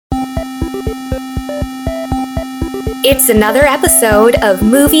It's another episode of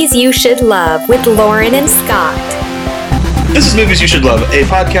Movies You Should Love with Lauren and Scott. This is Movies You Should Love, a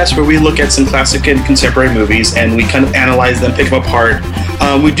podcast where we look at some classic and contemporary movies and we kind of analyze them, pick them apart.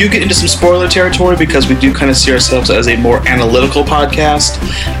 We do get into some spoiler territory because we do kind of see ourselves as a more analytical podcast.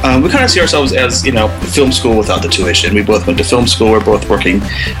 We kind of see ourselves as, film school without the tuition. We both went to film school. We're both working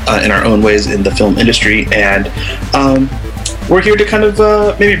in our own ways in the film industry, and we're here to kind of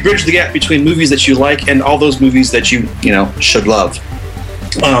maybe bridge the gap between movies that you like and all those movies that you should love.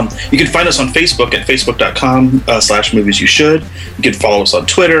 You can find us on Facebook at facebook.com/moviesyoushould. You can follow us on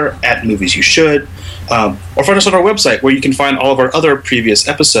Twitter at moviesyoushould, or find us on our website where you can find all of our other previous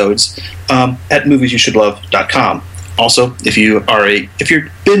episodes at moviesyoushouldelove.com. Also, if you've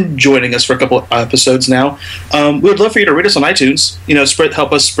been joining us for a couple episodes now, we would love for you to rate us on iTunes.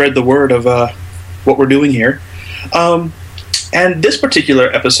 Help us spread the word of what we're doing here. And this particular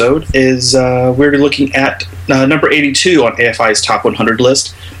episode is we're looking at number 82 on AFI's Top 100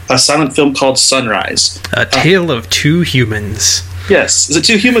 list, a silent film called Sunrise. A Tale of Two Humans. Yes. Is it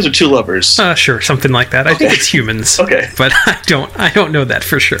two humans or two lovers? Sure, something like that. I think it's humans. Okay. But I don't know that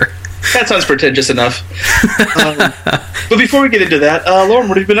for sure. That sounds pretentious enough. But before we get into that, Lauren,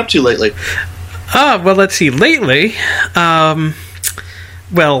 what have you been up to lately? Well, let's see. Lately,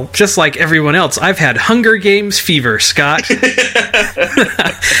 well, just like everyone else, I've had Hunger Games fever, Scott.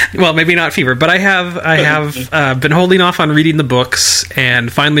 Well, maybe not fever, but I have been holding off on reading the books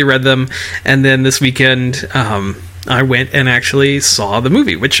and finally read them. And then this weekend, I went and actually saw the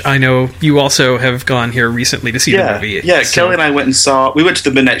movie, which I know you also have gone here recently to see the movie. Yeah, so. Kelly and I went to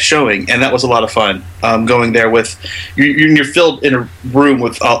the midnight showing, and that was a lot of fun. Going there with, you're filled in a room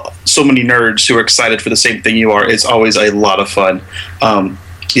with so many nerds who are excited for the same thing you are. It's always a lot of fun.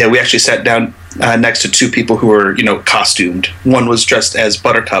 We actually sat down next to two people who were, costumed. One was dressed as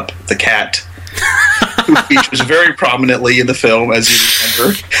Buttercup, the cat, who features very prominently in the film, as you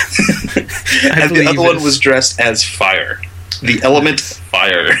remember. And the other one was dressed as Fire. The element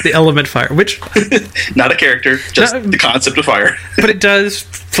Fire. The element Fire, which... Not a character, just the concept of fire. But it does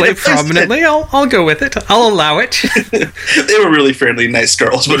play prominently. I'll go with it. I'll allow it. They were really friendly, nice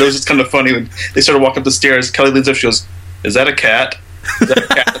girls, but it was just kind of funny when they started walking up the stairs. Kelly leans up, she goes, "Is that a cat? Is that a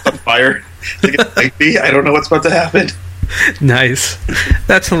cat that's on fire?" Like me, I don't know what's about to happen. Nice.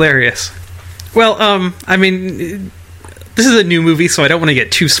 That's hilarious. Well, this is a new movie, so I don't want to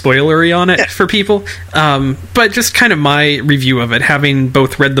get too spoilery on it for people. But just kind of my review of it, having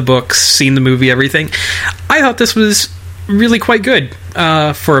both read the books, seen the movie, everything, I thought this was really quite good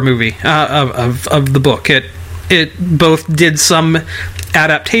for a movie of the book. It both did some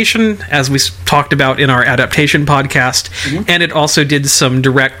adaptation, as we talked about in our adaptation podcast, and it also did some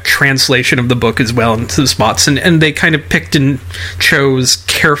direct translation of the book as well into the spots, and they kind of picked and chose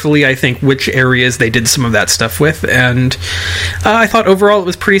carefully, I think, which areas they did some of that stuff with, and I thought overall it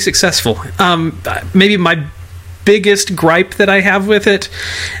was pretty successful. Maybe my biggest gripe that I have with it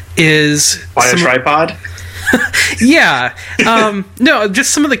is... Buy a tripod? Yeah. No,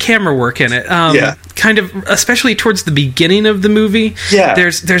 just some of the camera work in it. Kind of, especially towards the beginning of the movie. Yeah.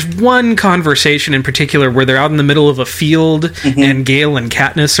 There's one conversation in particular where they're out in the middle of a field and Gale and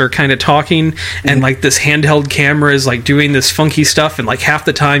Katniss are kind of talking and like this handheld camera is like doing this funky stuff, and like half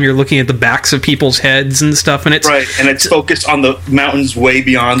the time you're looking at the backs of people's heads and stuff, and it's focused on the mountains way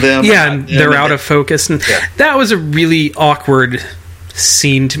beyond them. Yeah, and they're out of focus, and that was a really awkward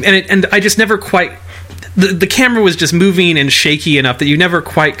scene to me, and I just never quite... The camera was just moving and shaky enough that you never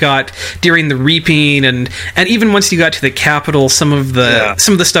quite got during the reaping, and even once you got to the Capitol, some of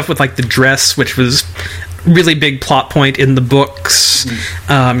the stuff with like the dress, which was really big plot point in the books,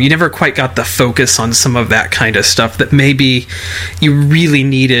 you never quite got the focus on some of that kind of stuff that maybe you really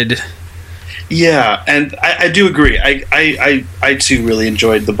needed. Yeah, and I do agree. I too really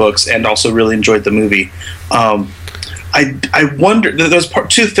enjoyed the books and also really enjoyed the movie. I wonder, there's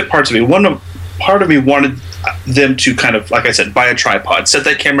two parts of me. Part of me wanted them to kind of, like I said, buy a tripod, set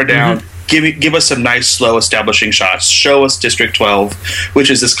that camera down, give us some nice, slow establishing shots, show us District 12, which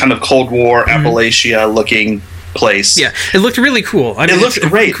is this kind of Cold War, Appalachia-looking place. Yeah, it looked really cool. It looked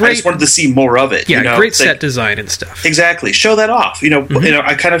great. I just wanted to see more of it. Yeah, great set design and stuff. Exactly. Show that off.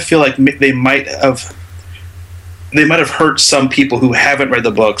 I kind of feel like they might have hurt some people who haven't read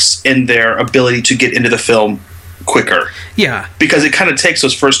the books in their ability to get into the film quicker. Yeah. Because it kind of takes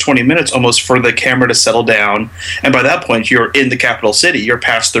those first 20 minutes almost for the camera to settle down, and by that point you're in the capital city. You're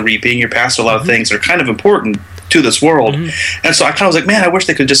past the reaping, you're past a lot of things that are kind of important to this world. And so I kind of was like, man, I wish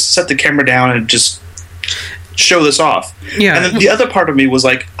they could just set the camera down and just show this off. Yeah. And then the other part of me was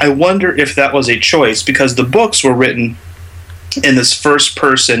like, I wonder if that was a choice, because the books were written in this first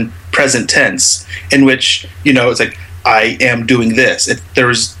person present tense, in which, it's like I am doing this.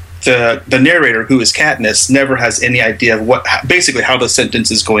 There's the narrator, who is Katniss, never has any idea of basically how the sentence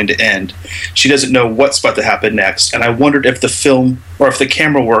is going to end. She doesn't know what's about to happen next. And I wondered if the film or if the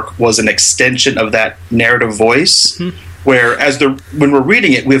camera work was an extension of that narrative voice, where when we're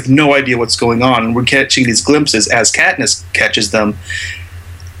reading it, we have no idea what's going on, and we're catching these glimpses as Katniss catches them.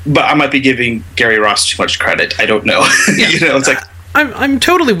 But I might be giving Gary Ross too much credit. I don't know. Yeah. It's like, I'm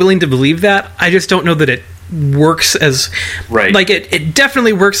totally willing to believe that. I just don't know that it works as right. Like it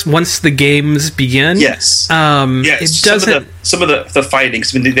definitely works once the games begin. Yes. It doesn't. Some of the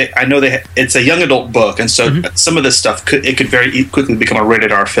fightings. I mean, I know it's a young adult book, and so some of this stuff could very quickly become a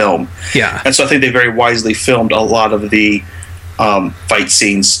rated R film. Yeah. And so I think they very wisely filmed a lot of the fight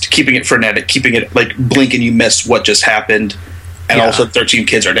scenes, keeping it frenetic, keeping it like blink and you miss what just happened, and also 13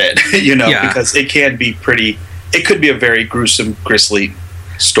 kids are dead. Because it can be pretty. It could be a very gruesome, grisly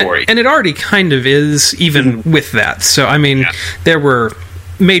story. And it already kind of is, even with that. So, I mean, there were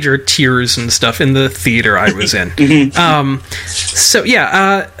major tears and stuff in the theater I was in.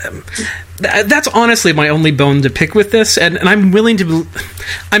 That's honestly my only bone to pick with this, and I'm willing to...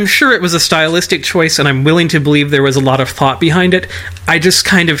 I'm sure it was a stylistic choice, and I'm willing to believe there was a lot of thought behind it. I just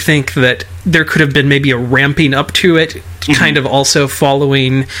kind of think that there could have been maybe a ramping up to it, kind of also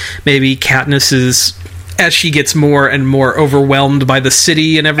following maybe Katniss's... as she gets more and more overwhelmed by the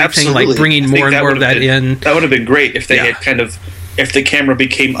city and everything, Absolutely. Like bringing more and more of that in. That would have been great if they had if the camera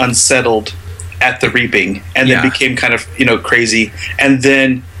became unsettled at the reaping and then became kind of, crazy. And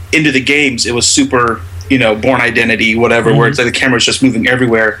then into the games, it was super, Born Identity, whatever, where it's like the camera's just moving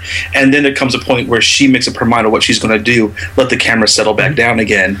everywhere. And then it comes a point where she makes up her mind of what she's going to do, let the camera settle back down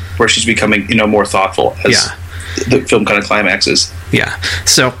again, where she's becoming, more thoughtful as the film kind of climaxes. Yeah.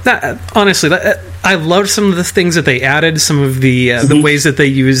 So honestly, I loved some of the things that they added, some of the ways that they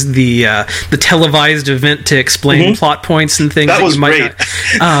used the televised event to explain plot points and things. That was great.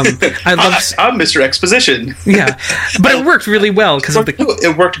 I'm Mr. Exposition. Yeah, but it worked really well because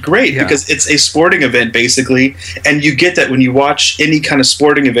it worked great because it's a sporting event basically, and you get that when you watch any kind of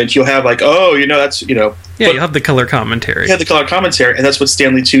sporting event, you'll have like, that's you'll have the color commentary. You have the color commentary, and that's what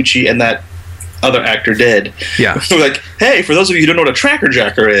Stanley Tucci and that other actor did. Yeah. So like, hey, for those of you who don't know what a tracker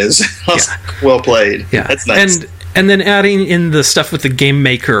jacker is, well played. Yeah. That's nice. And then adding in the stuff with the game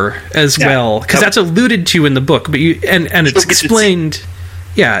maker as well, because that's alluded to in the book, but it's explained.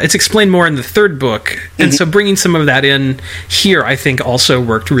 Yeah, it's explained more in the third book, and so bringing some of that in here, I think, also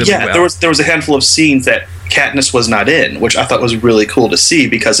worked really well. Yeah, there was a handful of scenes that Katniss was not in, which I thought was really cool to see,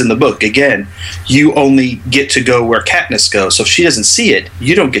 because in the book, again, you only get to go where Katniss goes, so if she doesn't see it,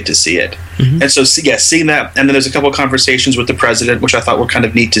 you don't get to see it. And so, seeing that, and then there's a couple of conversations with the president, which I thought were kind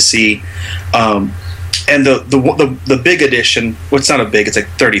of neat to see. And the big addition, well, it's not a big, it's like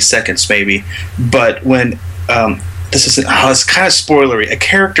 30 seconds maybe, but when... it's kind of spoilery. A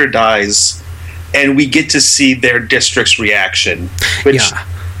character dies, and we get to see their district's reaction, which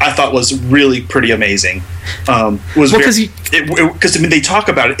I thought was really pretty amazing. Because they talk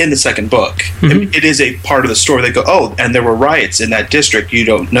about it in the second book. It is a part of the story. They go, oh, and there were riots in that district. You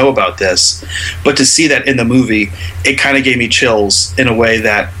don't know about this, but to see that in the movie, it kind of gave me chills in a way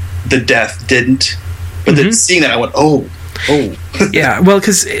that the death didn't. But then seeing that, I went, oh. Yeah, well,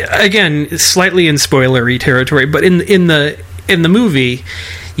 because again, slightly in spoilery territory, but in the movie,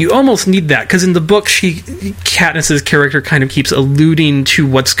 you almost need that, because in the book, Katniss's character kind of keeps alluding to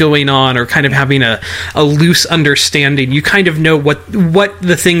what's going on, or kind of having a loose understanding. You kind of know what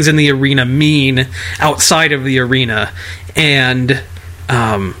the things in the arena mean outside of the arena, and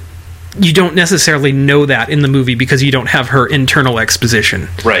you don't necessarily know that in the movie because you don't have her internal exposition.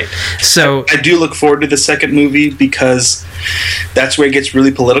 Right. So I do look forward to the second movie, because that's where it gets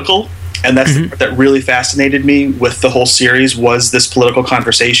really political, and that's the part that really fascinated me with the whole series, was this political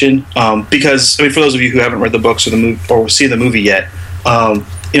conversation. Because, I mean, for those of you who haven't read the books or the movie or seen the movie yet,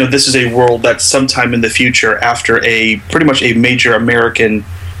 this is a world that sometime in the future, after pretty much a major American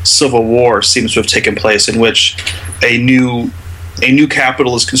civil war seems to have taken place, in which a new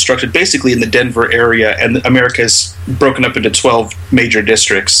capital is constructed basically in the Denver area, and America is broken up into 12 major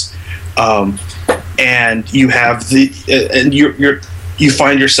districts. And you have you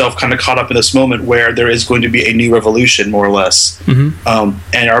find yourself kind of caught up in this moment where there is going to be a new revolution, more or less. And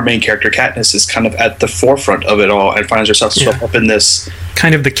our main character, Katniss, is kind of at the forefront of it all, and finds herself swept up in this.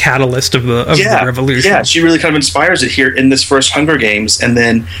 Kind of the catalyst of the revolution. Yeah, she really kind of inspires it here in this first Hunger Games, and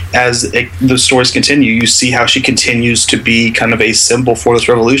then as the stories continue, you see how she continues to be kind of a symbol for this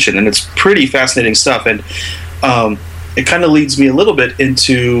revolution, and it's pretty fascinating stuff. And it kind of leads me a little bit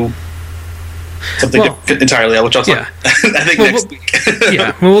into something different entirely, which I'll talk I think next week.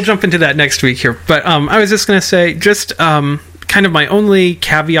 Yeah, well, we'll jump into that next week here. But I was just going to say, just kind of my only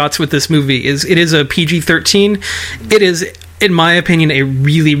caveats with this movie is it is a PG-13. It is, in my opinion, a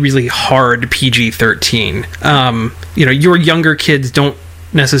really, really hard PG-13. Your younger kids don't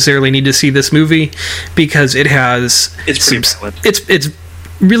necessarily need to see this movie because it has... It's pretty violent. It's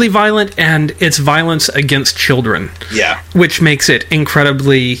really violent, and it's violence against children. Yeah. Which makes it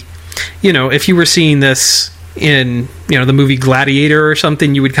incredibly... if you were seeing this in the movie Gladiator or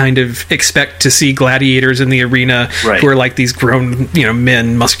something, you would kind of expect to see gladiators in the arena who are like these grown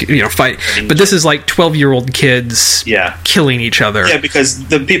men fight, but this is like 12-year-old kids killing each other. Yeah, because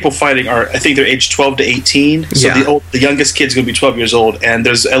the people fighting are, I think they're aged 12 to 18, so the youngest kid's going to be 12 years old, and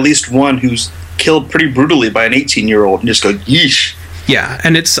there's at least one who's killed pretty brutally by an 18-year-old and just go yeesh. Yeah,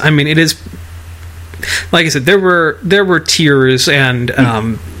 and it is, like I said, there were tears and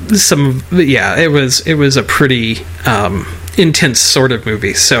it was a pretty intense sort of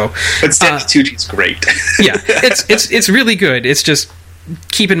movie. So, but Stanley Tucci's great. Yeah, it's really good. It's just,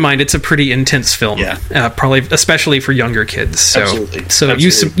 keep in mind it's a pretty intense film. Yeah, probably especially for younger kids. So, absolutely. So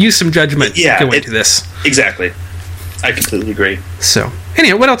absolutely. use some judgment going into this. Exactly. I completely agree. So,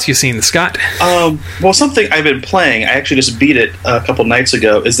 anyhow, what else you seen, Scott? Well, something I've been playing, I actually just beat it a couple nights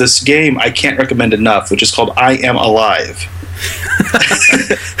ago, is this game I can't recommend enough, which is called I Am Alive.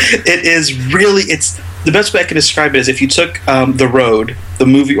 It's the best way I can describe it is if you took The Road, the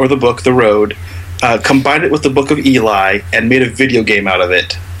movie or the book The Road, combined it with the Book of Eli, and made a video game out of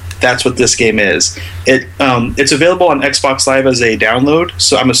it. That's what this game is. It's available on Xbox Live as a download,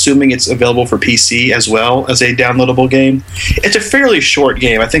 so I'm assuming it's available for PC as well as a downloadable game. It's a fairly short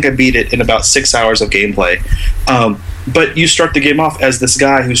game. I think I beat it in about 6 hours of gameplay. But you start the game off as this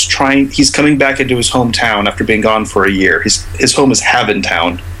guy he's coming back into his hometown after being gone for a year. His home is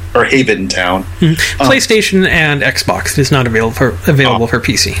Haventown. Or Haventown. PlayStation and Xbox. It is not available for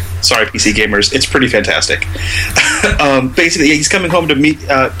PC. Sorry, PC gamers. It's pretty fantastic. Basically, he's coming home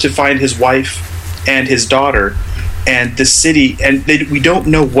to find his wife and his daughter and the city, and we don't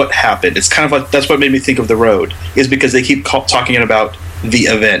know what happened. It's kind of like, that's what made me think of The Road, is because they keep talking about the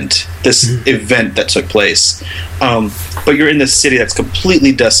event, this event that took place. But you're in this city that's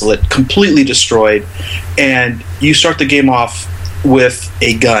completely desolate, completely destroyed, and you start the game off with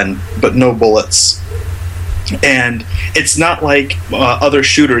a gun, but no bullets. And it's not like other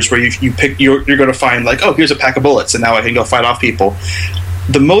shooters where you're going to find like, oh, here's a pack of bullets, and now I can go fight off people.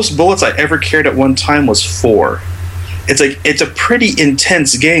 The most bullets I ever carried at one time was 4. It's a pretty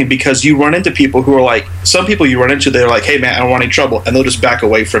intense game because you run into people who are like, some people you run into, they're like, hey man, I don't want any trouble, and they'll just back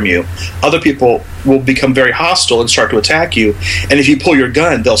away from you. Other people will become very hostile and start to attack you, and if you pull your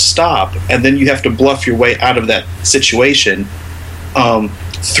gun, they'll stop, and then you have to bluff your way out of that situation.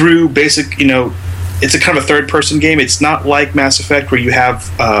 Through basic, it's a kind of a third-person game. It's not like Mass Effect where you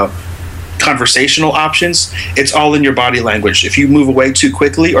have conversational options. It's all in your body language. If you move away too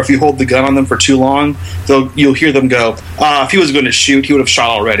quickly, or if you hold the gun on them for too long, you'll hear them go, if he was going to shoot, he would have shot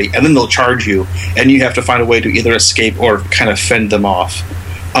already, and then they'll charge you, and you have to find a way to either escape or kind of fend them off.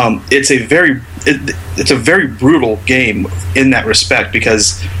 It's a very brutal game in that respect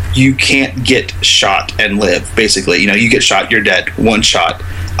because you can't get shot and live. Basically, you get shot, you're dead. One shot.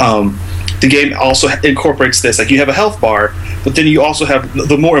 The game also incorporates this, like you have a health bar, but then you also have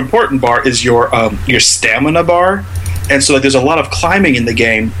the more important bar is your stamina bar. And so there's a lot of climbing in the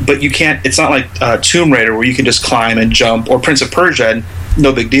game, but you can't. It's not like Tomb Raider where you can just climb and jump, or Prince of Persia, and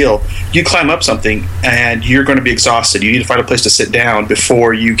no big deal. You climb up something and you're going to be exhausted. You need to find a place to sit down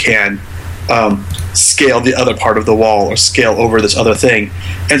before you can scale the other part of the wall or scale over this other thing.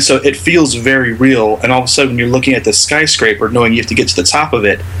 And so it feels very real, and all of a sudden when you're looking at this skyscraper knowing you have to get to the top of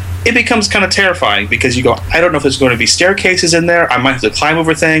it, it becomes kind of terrifying because you go, I don't know if there's going to be staircases in there. I might have to climb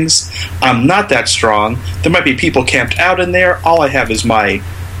over things. I'm not that strong. There might be people camped out in there. All I have is my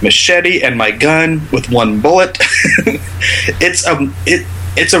machete and my gun with one bullet.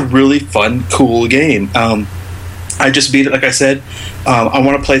 It's a really fun, cool game. I just beat it, like I said. I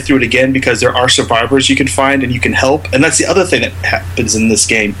want to play through it again because there are survivors you can find and you can help. And that's the other thing that happens in this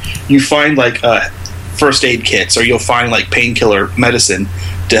game. You find like first aid kits, or you'll find like painkiller medicine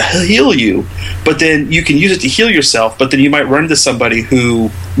to heal you, but then you can use it to heal yourself, but then you might run into somebody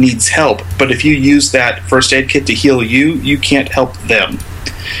who needs help. But if you use that first aid kit to heal you, you can't help them.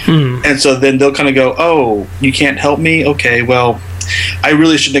 And so then they'll kind of go, oh, you can't help me? Okay, well, I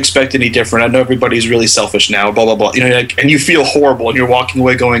really shouldn't expect any different. I know everybody's really selfish now, blah, blah, blah. And you feel horrible, and you're walking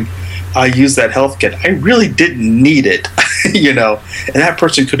away going, I used that health kit. I really didn't need it. you know, and that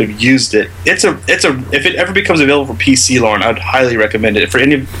person could have used it. If it ever becomes available for PC, Lauren, I'd highly recommend it. For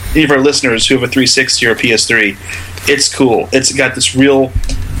any of our listeners who have a 360 or a PS3, it's cool. It's got this real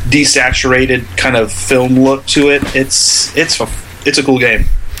desaturated kind of film look to it. It's a cool game.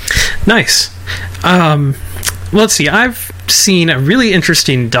 Nice. Let's see. I've seen a really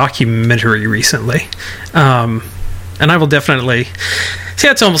interesting documentary recently, and I will definitely see.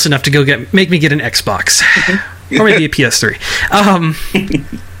 That's almost enough to make me get an Xbox or maybe a PS3.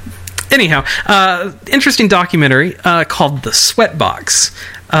 Anyhow, interesting documentary called The Sweatbox.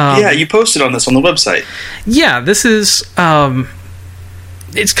 Yeah, you posted on this on the website. Yeah, this is.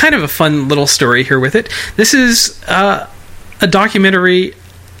 It's kind of a fun little story here with it. This is a documentary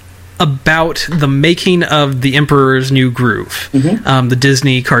about the making of The Emperor's New Groove, the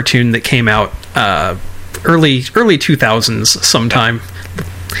Disney cartoon that came out early 2000s sometime.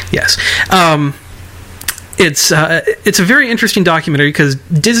 Yes. It's a very interesting documentary because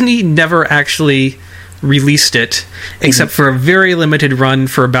Disney never actually released it except for a very limited run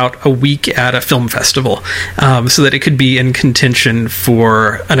for about a week at a film festival, so that it could be in contention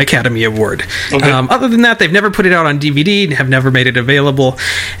for an Academy Award. Okay. Other than that, they've never put it out on DVD and have never made it available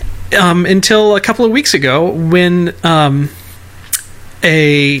until a couple of weeks ago when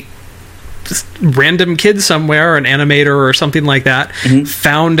a random kid somewhere, an animator or something like that,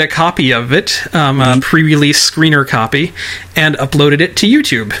 found a copy of it, a pre-release screener copy, and uploaded it to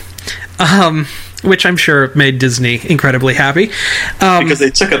YouTube. Which I'm sure made Disney incredibly happy. Because they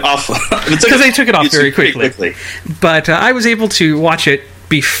took it off. Because they took it off very quickly. But I was able to watch it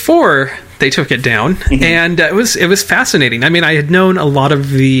before they took it down, and it was fascinating. I mean, I had known a lot of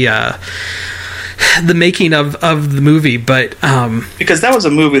the making of the movie, but because that was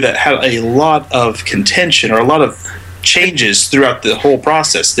a movie that had a lot of contention or a lot of changes throughout the whole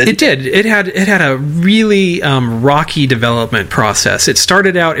process. It did. It had a really rocky development process. It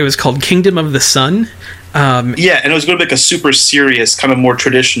started out. It was called Kingdom of the Sun. And it was going to make a super serious, kind of more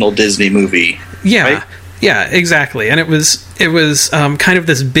traditional Disney movie. Yeah. Right? Yeah, exactly. And it was kind of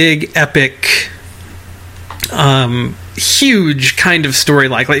this big, epic, huge kind of story.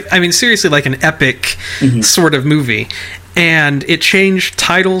 Seriously, like an epic sort of movie. And it changed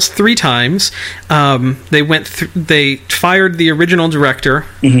titles 3 times. They fired the original director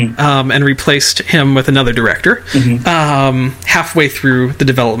and replaced him with another director halfway through the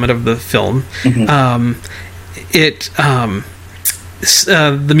development of the film.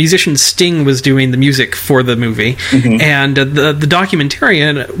 The musician Sting was doing the music for the movie, and the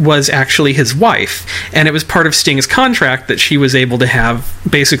documentarian was actually his wife, and it was part of Sting's contract that she was able to have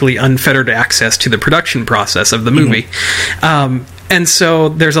basically unfettered access to the production process of the movie. And so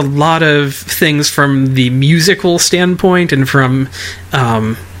there's a lot of things from the musical standpoint and from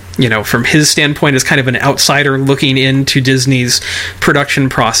his standpoint as kind of an outsider looking into Disney's production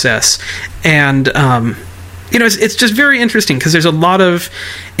process. And it's just very interesting because there's a lot of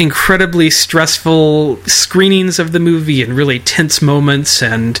incredibly stressful screenings of the movie and really tense moments,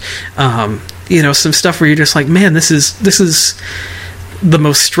 and some stuff where you're just like, man, this is the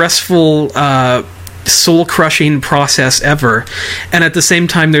most stressful, soul-crushing process ever. And at the same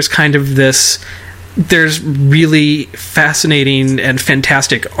time, there's kind of there's really fascinating and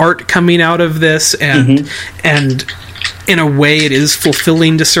fantastic art coming out of this, and in a way it is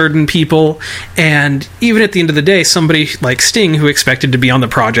fulfilling to certain people. And even at the end of the day, somebody like Sting, who expected to be on the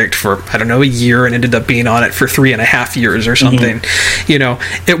project for, I don't know, a year and ended up being on it for 3.5 years or something,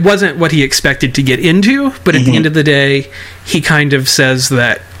 it wasn't what he expected to get into, but at the end of the day, he kind of says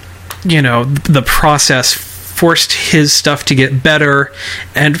that, the process forced his stuff to get better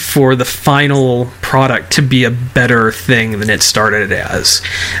and for the final product to be a better thing than it started as.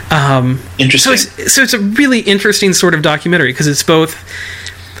 Interesting. So it's a really interesting sort of documentary because it's both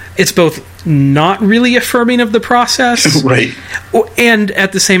not really affirming of the process, right, and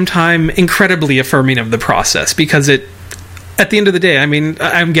at the same time incredibly affirming of the process, because at the end of the day, I mean,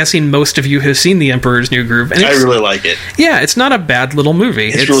 I'm guessing most of you have seen The Emperor's New Groove, and I really like it. Yeah, it's not a bad little movie.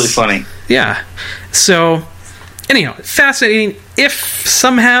 It's really funny. Yeah. So anyhow, fascinating. If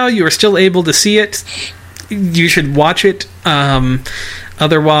somehow you are still able to see it, you should watch it.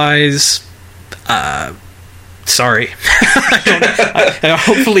 Otherwise, sorry.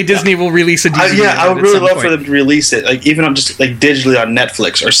 Hopefully Disney will release a DVD. I would really love for them to release it, like even on just like digitally on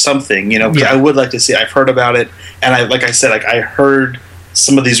Netflix or something. I would like to see it. I've heard about it, and I heard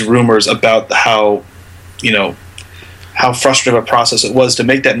some of these rumors about how frustrating of a process it was to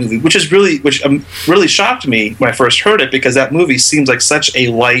make that movie, which really shocked me when I first heard it, because that movie seems like such a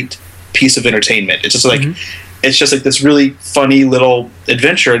light piece of entertainment. It's just like it's just like this really funny little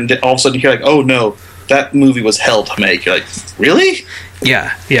adventure, and all of a sudden you're like, oh no, that movie was hell to make. You're like, really?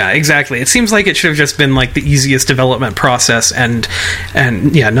 Yeah, exactly. It seems like it should have just been like the easiest development process, and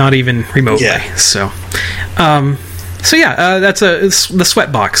yeah, not even remotely. Yeah. So that's the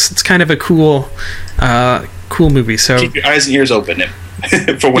Sweatbox. It's kind of a cool movie. So keep your eyes and ears open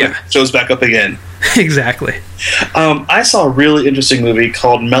for when it shows back up again. Exactly. I saw a really interesting movie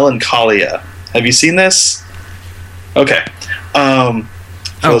called Melancholia. Have you seen this? Okay.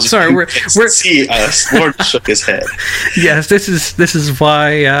 Sorry. We're see us. Lord shook his head. Yes, this is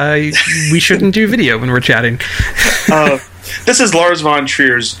why we shouldn't do video when we're chatting. This is Lars von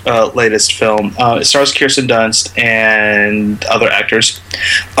Trier's latest film. It stars Kirsten Dunst and other actors.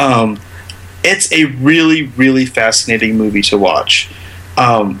 It's a really, really fascinating movie to watch.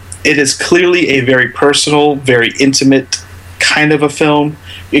 It is clearly a very personal, very intimate kind of a film.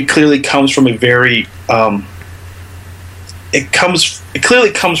 It clearly comes from a very it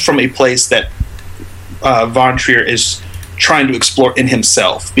clearly comes from a place that Von Trier is trying to explore in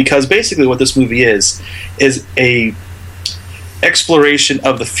himself, because basically what this movie is a exploration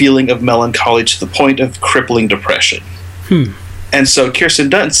of the feeling of melancholy to the point of crippling depression. And so Kirsten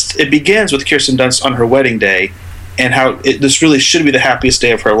Dunst, it begins with Kirsten Dunst on her wedding day, and how this really should be the happiest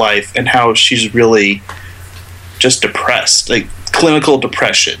day of her life, and how she's really just depressed, like clinical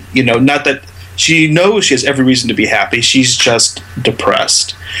depression. Not that she knows she has every reason to be happy, she's just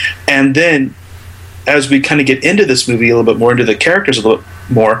depressed. And then, as we kind of get into this movie a little bit more, into the characters a little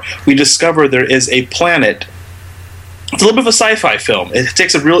more, we discover there is a planet. It's a little bit of a sci-fi film. It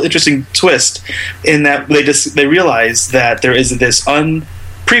takes a real interesting twist in that they realize that there is this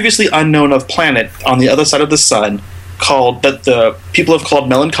previously unknown of planet on the other side of the sun that the people have called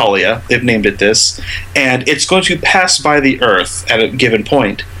Melancholia. They've named it this, and it's going to pass by the Earth at a given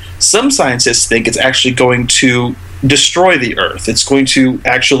point. Some scientists think it's actually going to destroy the Earth. It's going to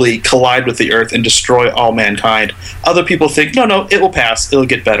actually collide with the Earth and destroy all mankind. Other people think, no, it will pass, it'll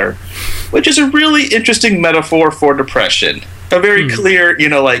get better. Which is a really interesting metaphor for depression. A very clear,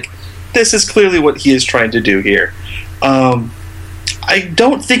 this is clearly what he is trying to do here. I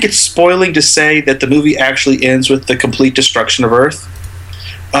don't think it's spoiling to say that the movie actually ends with the complete destruction of Earth.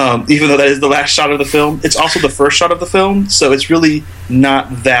 Even though that is the last shot of the film, it's also the first shot of the film, so it's really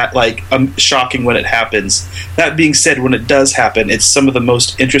not that shocking when it happens. That being said, when it does happen, it's some of the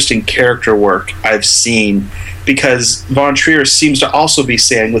most interesting character work I've seen, because Von Trier seems to also be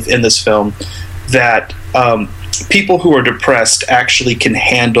saying within this film that people who are depressed actually can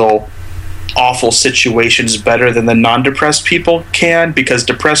handle awful situations better than the non-depressed people can, because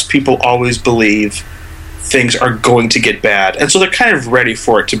depressed people always believe things are going to get bad, and so they're kind of ready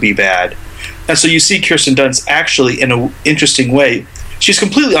for it to be bad. And so you see Kirsten Dunst actually, in an interesting way, she's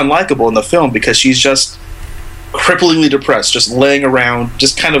completely unlikable in the film because she's just cripplingly depressed, just laying around,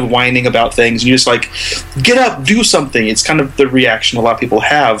 just kind of whining about things, and you're just like, get up, do something. It's kind of the reaction a lot of people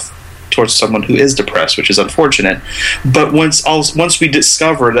have towards someone who is depressed, which is unfortunate. But once we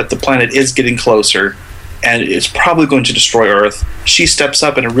discover that the planet is getting closer and it's probably going to destroy Earth, she steps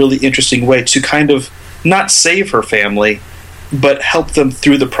up in a really interesting way to kind of not save her family, but help them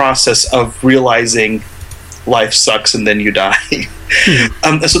through the process of realizing life sucks and then you die.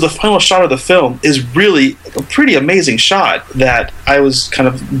 And so the final shot of the film is really a pretty amazing shot that I was kind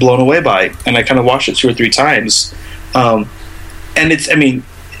of blown away by, and I kind of watched it 2 or 3 times. And it's a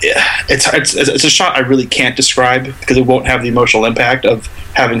shot I really can't describe, because it won't have the emotional impact of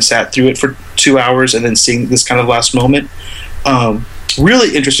having sat through it for 2 hours and then seeing this kind of last moment.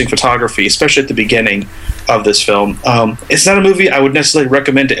 Really interesting photography, especially at the beginning of this film. It's not a movie I would necessarily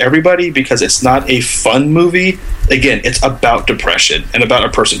recommend to everybody, because it's not a fun movie. Again, it's about depression and about a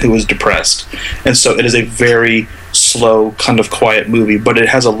person who is depressed. And so it is a very slow, kind of quiet movie, but it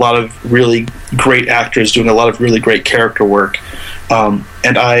has a lot of really great actors doing a lot of really great character work. And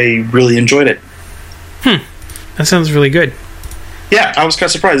I really enjoyed it. That sounds really good. Yeah, I was kind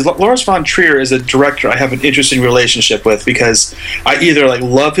of surprised. Lars von Trier is a director I have an interesting relationship with, because I either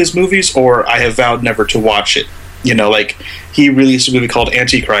love his movies or I have vowed never to watch it. He released a movie called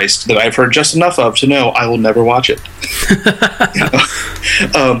Antichrist that I've heard just enough of to know I will never watch it.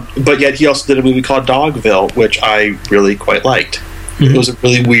 But yet he also did a movie called Dogville, which I really quite liked. It was a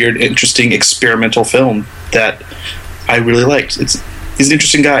really weird, interesting, experimental film that I really liked. He's an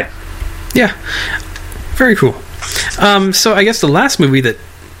interesting guy. Yeah, very cool. So I guess the last movie that,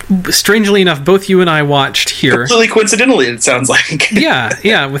 strangely enough, both you and I watched here. Completely coincidentally, it sounds like.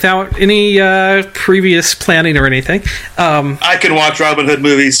 yeah, without any previous planning or anything. I can watch Robin Hood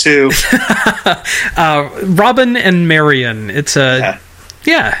movies too. Robin and Marian. It's a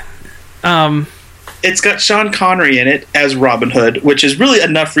it's got Sean Connery in it as Robin Hood, which is really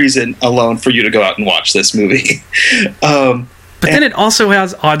enough reason alone for you to go out and watch this movie. But then it also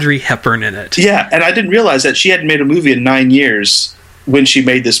has Audrey Hepburn in it. Yeah, and I didn't realize that she hadn't made a movie in 9 years when she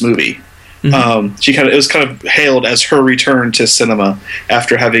made this movie. Mm-hmm. It was kind of hailed as her return to cinema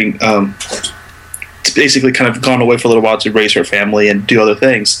after having basically kind of gone away for a little while to raise her family and do other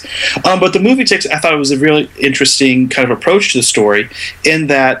things. But the movie I thought it was a really interesting kind of approach to the story in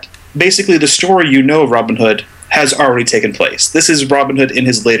that basically the story of Robin Hood has already taken place. This is Robin Hood in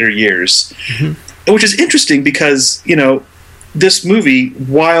his later years, which is interesting because, this movie,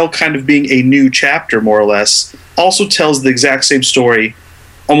 while kind of being a new chapter, more or less, also tells the exact same story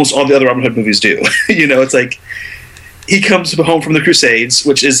almost all the other Robin Hood movies do. It's like he comes home from the Crusades,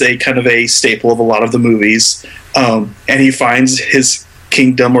 which is a kind of a staple of a lot of the movies, and he finds his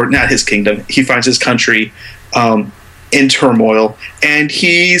kingdom, or not his kingdom, he finds his country in turmoil, and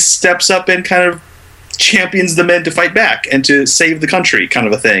he steps up and kind of champions the men to fight back and to save the country, kind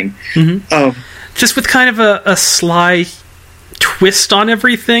of a thing. Just with kind of a sly twist on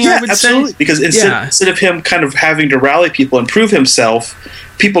everything, I would absolutely. say. Because instead of him kind of having to rally people and prove himself,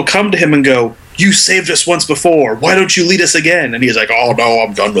 people come to him and go, "You saved us once before. Why don't you lead us again?" And he's like, "Oh no,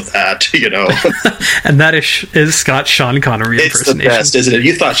 I'm done with that." And that is Scott's Sean Connery impersonation. It's the best, isn't it?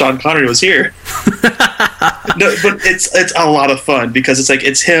 You thought Sean Connery was here. No, but it's a lot of fun because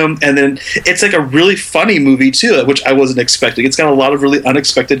it's him, and then it's like a really funny movie too, which I wasn't expecting. It's got a lot of really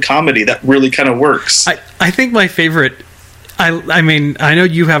unexpected comedy that really kind of works. I think my favorite. I mean, I know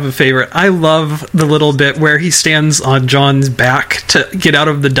you have a favorite. I love the little bit where he stands on John's back to get out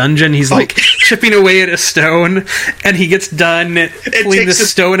of the dungeon. He's like chipping away at a stone, and he gets done pulling the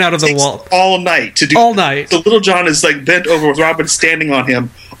stone out of the wall. All night to do. All night. So Little John is like bent over with Robin standing on him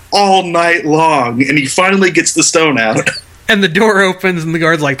all night long, and he finally gets the stone out. And the door opens, and the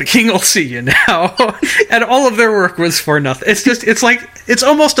guard's like, "The king will see you now." And all of their work was for nothing. It's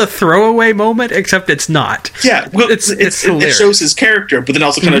almost a throwaway moment, except it's not. Yeah, well, it shows his character, but then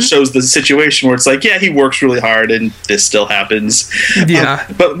also kind of shows the situation where it's like, yeah, he works really hard, and this still happens. Yeah.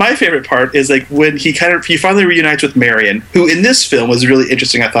 But my favorite part is like when he finally reunites with Marion, who in this film was really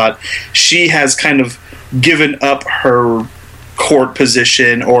interesting. I thought she has kind of given up her court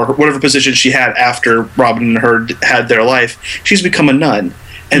position or whatever position she had after Robin and her had their life. She's become a nun,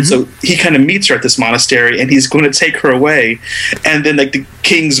 and so he kind of meets her at this monastery, and he's going to take her away, and then like the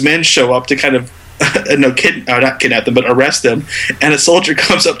king's men show up to kind of not kidnap them, but arrest them. And a soldier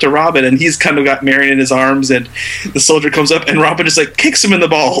comes up to Robin, and he's kind of got Marion in his arms, and the soldier comes up, and Robin just like kicks him in the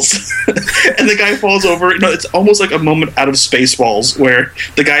balls, and the guy falls over. It's almost like a moment out of Spaceballs, where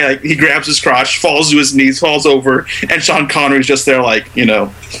the guy like he grabs his crotch, falls to his knees, falls over, and Sean Connery's just there like, nope.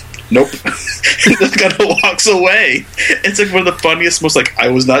 Just kind of walks away. It's like one of the funniest, most like I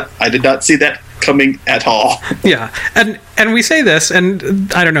did not see that coming at all. Yeah, and we say this,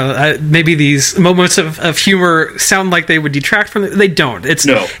 and I don't know, maybe these moments of humor sound like they would detract from it. They don't.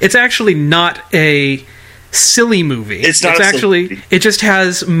 It's actually not a silly movie. It's not actually silly movie. It just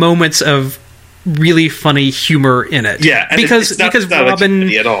has moments of really funny humor in it. Yeah, and because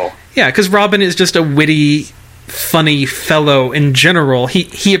Robin at all. Yeah, because Robin is just a witty, funny fellow in general.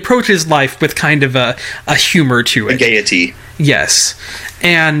 He approaches life with kind of a humor to it, a gaiety. Yes,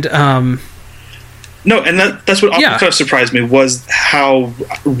 and no, and that's what kind of surprised me was how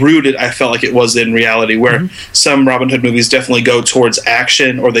rooted I felt like it was in reality. Where some Robin Hood movies definitely go towards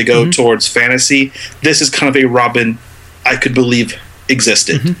action or they go towards fantasy. This is kind of a Robin I could believe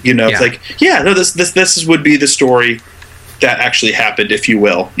existed. It's like, this would be the story that actually happened, if you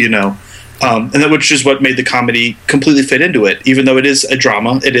will. And that which is what made the comedy completely fit into it. Even though it is a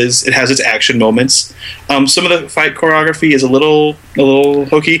drama, it has its action moments. Some of the fight choreography is a little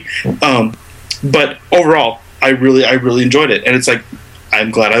hokey, but overall, I really enjoyed it. And it's like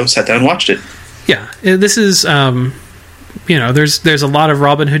I'm glad I sat down and watched it. Yeah, this is there's a lot of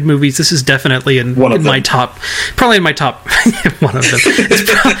Robin Hood movies. This is definitely in my top, probably in my top one of them.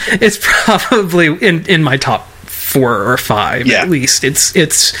 It's probably in my top 4 or 5 at least.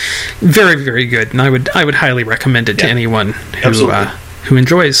 It's very, very good, and I would highly recommend it to anyone who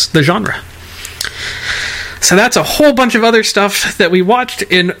enjoys the genre. So that's a whole bunch of other stuff that we watched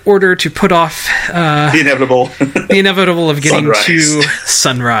in order to put off the inevitable of getting to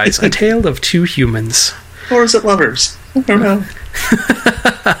Sunrise, A Tale of Two Humans. Or is it Lovers? I don't know.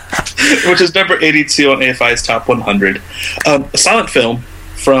 Which is number 82 on AFI's Top 100. A silent film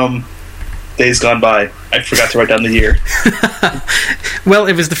from Days Gone By. I forgot to write down the year. Well,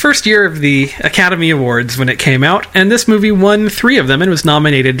 it was the first year of the Academy Awards when it came out, and this movie won 3 of them and was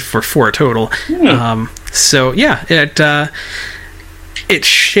nominated for 4 total. So yeah, it It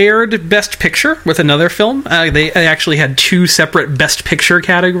shared Best Picture with another film. They actually had two separate Best Picture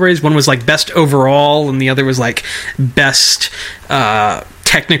categories. One was like Best Overall, and the other was like Best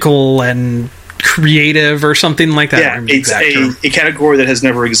Technical and Creative or something like that. Yeah, it's a category that has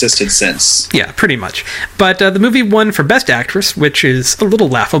never existed since. Yeah, pretty much. But the movie won for Best Actress, which is a little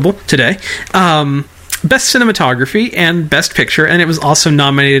laughable today. Best Cinematography and Best Picture, and it was also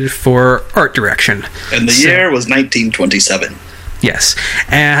nominated for Art Direction. And the year was 1927. Yes.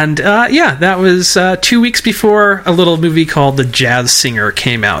 And, that was 2 weeks before a little movie called The Jazz Singer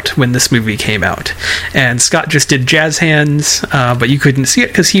came out, when this movie came out. And Scott just did jazz hands, but you couldn't see it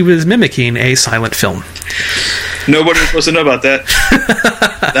because he was mimicking a silent film. Nobody was supposed to know about that.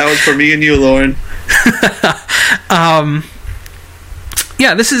 That was for me and you, Lauren.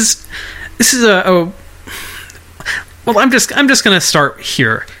 This is a well, I'm just going to start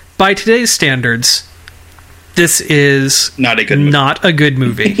here. By today's standards, this is not a good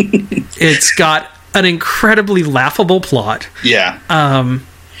movie. It's got an incredibly laughable plot. Yeah.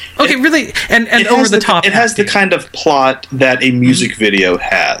 Really, and over the top. It has the kind of plot that a music video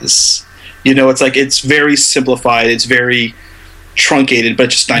has. You know, it's very simplified. It's very truncated, but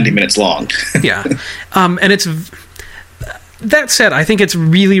just 90 minutes long. Yeah. And it's... That said, I think it's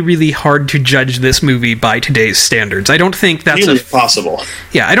really, really hard to judge this movie by today's standards. I don't think that's really possible.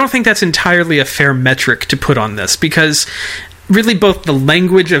 Yeah, I don't think that's entirely a fair metric to put on this, because really both the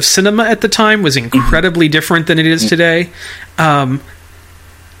language of cinema at the time was incredibly different than it is today, and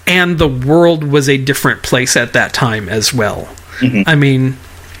the world was a different place at that time as well. I mean,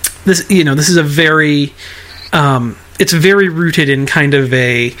 this is a very... it's very rooted in kind of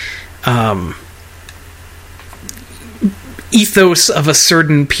a... ethos of a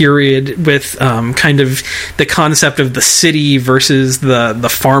certain period, with kind of the concept of the city versus the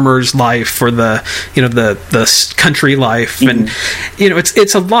farmer's life, or the country life, and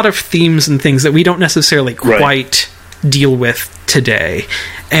it's a lot of themes and things that we don't necessarily quite deal with today,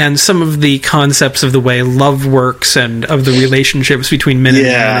 and some of the concepts of the way love works and of the relationships between men and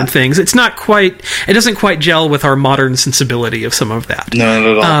women and things. It doesn't quite gel with our modern sensibility of some of that. No, not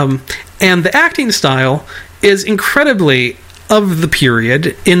at all. And the acting style is incredibly of the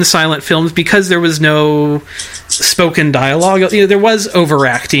period in silent films, because there was no spoken dialogue. There was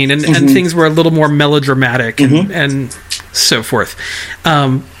overacting, and things were a little more melodramatic and so forth.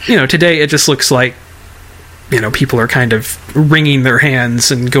 Today it just looks like people are kind of wringing their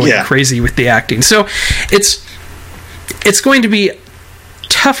hands and going crazy with the acting. So it's going to be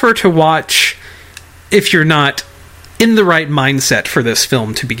tougher to watch if you're not in the right mindset for this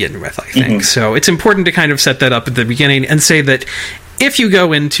film to begin with, I think. So it's important to kind of set that up at the beginning and say that if you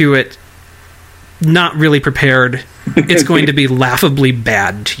go into it not really prepared, it's going to be laughably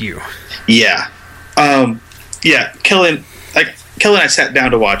bad to you. Yeah. Kelly and I sat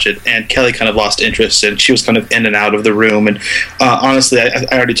down to watch it, and Kelly kind of lost interest, and she was kind of in and out of the room. And honestly, I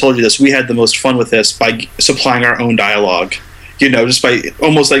already told you this, we had the most fun with this by supplying our own dialogue. Just by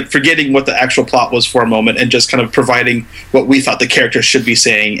almost like forgetting what the actual plot was for a moment and just kind of providing what we thought the characters should be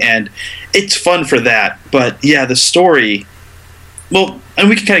saying. And it's fun for that. But yeah, the story, well, and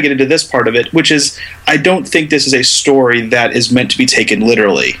we can kind of get into this part of it, which is, I don't think this is a story that is meant to be taken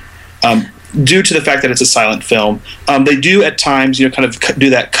literally. Due to the fact that it's a silent film, they do at times, kind of do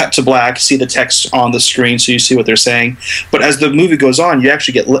that cut to black, see the text on the screen so you see what they're saying. But as the movie goes on, you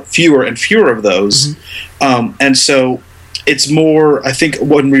actually get fewer and fewer of those. And so it's more, I think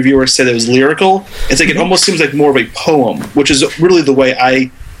one reviewer said it was lyrical. It's like it almost seems like more of a poem, which is really the way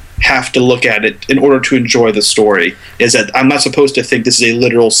I have to look at it in order to enjoy the story, is that I'm not supposed to think this is a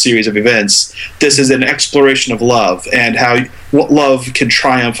literal series of events. This is an exploration of love, and what love can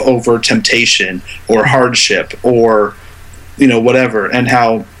triumph over temptation or hardship or whatever, and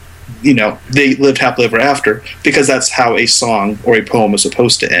how they lived happily ever after, because that's how a song or a poem is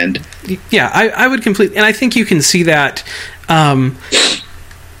supposed to end. Yeah, I would completely, and I think you can see that.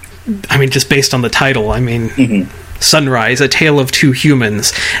 Just based on the title, Sunrise, A Tale of Two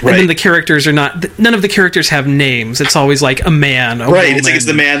Humans, and then the characters are none of the characters have names. It's always like a man, a woman. It's like it's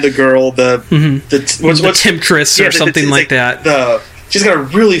the man, the girl, the temptress or something like that. She's got a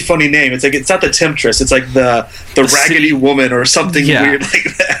really funny name. It's like, it's not the temptress. It's like the raggedy city woman or something weird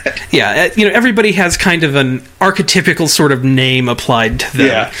like that. Yeah, everybody has kind of an archetypical sort of name applied to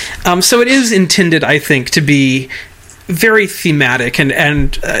them. Yeah. So it is intended, I think, to be very thematic, and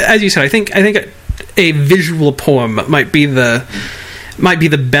as you said, I think a visual poem might be the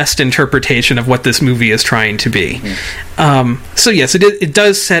best interpretation of what this movie is trying to be. So yes, it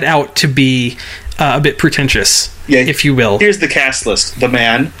does set out to be a bit pretentious, if you will. Here's the cast list: the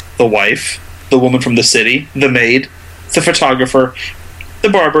man, the wife, the woman from the city, the maid, the photographer, the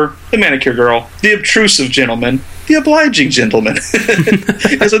barber, the manicure girl, the obtrusive gentleman, the obliging gentleman.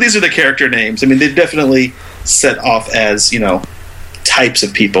 And so these are the character names. I mean, they definitely set off as, types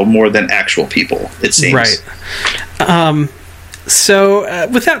of people more than actual people, it seems. Right. So,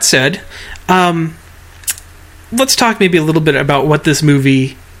 with that said, let's talk maybe a little bit about what this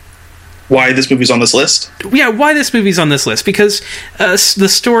movie... Why this movie's on this list? Yeah, why this movie's on this list. Because the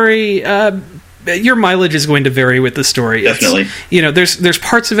story... your mileage is going to vary with the story. Definitely. There's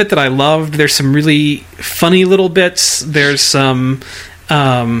parts of it that I loved. There's some really funny little bits. There's some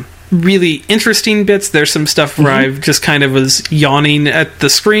really interesting bits. There's some stuff where I've just kind of was yawning at the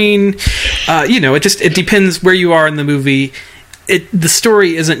screen. It depends where you are in the movie. The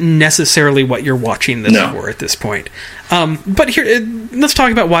story isn't necessarily what you're watching this for at this point. But here, let's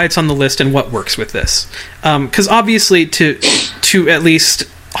talk about why it's on the list and what works with this. Because obviously, to at least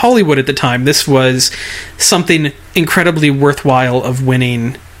Hollywood at the time, this was something incredibly worthwhile of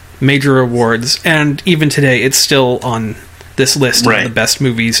winning major awards, and even today it's still on this list of the best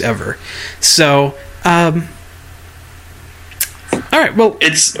movies ever. So all right, well,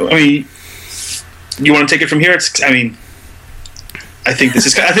 you want to take it from here? I think this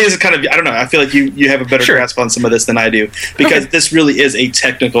is kind of, I don't know, I feel like you have a better grasp on some of this than I do, because this really is a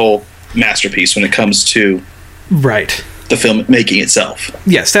technical masterpiece when it comes to the film making itself.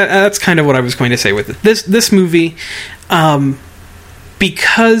 Yes, that's kind of what I was going to say with it. This movie,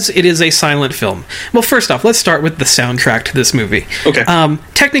 because it is a silent film. Well, first off, let's start with the soundtrack to this movie. Okay.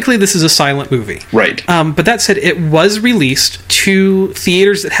 Technically, this is a silent movie. Right. But that said, it was released to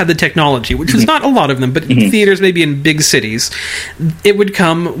theaters that had the technology, which was not a lot of them, but theaters maybe in big cities. It would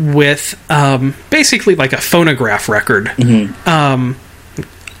come with basically like a phonograph record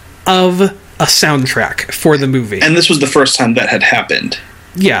of a soundtrack for the movie. And this was the first time that had happened.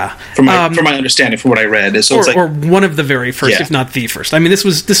 Yeah, from my understanding, from what I read, so or one of the very first, if not the first. I mean, this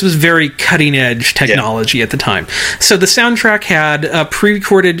was very cutting edge technology at the time. So the soundtrack had a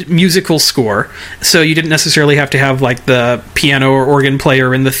pre-recorded musical score, so you didn't necessarily have to have like the piano or organ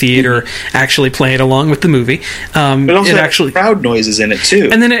player in the theater actually play it along with the movie. But also had crowd noises in it too,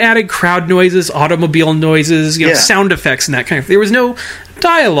 and then it added crowd noises, automobile noises, sound effects, and that kind of thing. There was no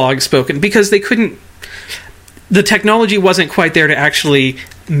dialogue spoken because they couldn't. The technology wasn't quite there to actually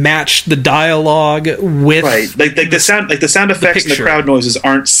match the dialogue with the sound effects and the crowd noises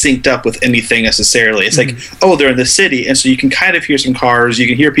aren't synced up with anything necessarily. It's like, they're in the city, and so you can kind of hear some cars, you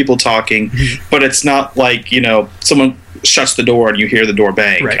can hear people talking, but it's not like someone shuts the door and you hear the door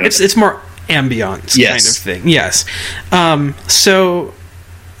bang. Right. It's more ambiance kind of thing. Yes. So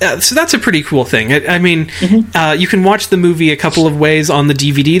that's a pretty cool thing. You can watch the movie a couple of ways on the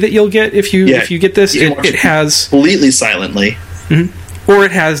DVD that you'll get if you get this. It has completely silently, or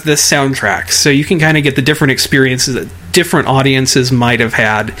it has this soundtrack, so you can kind of get the different experiences that different audiences might have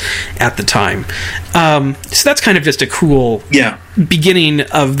had at the time. So that's kind of just a cool beginning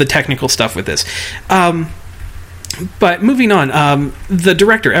of the technical stuff with this. But moving on, the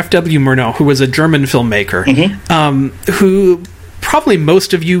director F.W. Murnau, who was a German filmmaker, who probably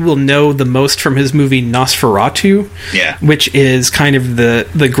most of you will know the most from his movie Nosferatu, which is kind of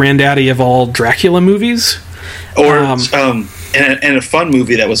the granddaddy of all Dracula movies. Or and a fun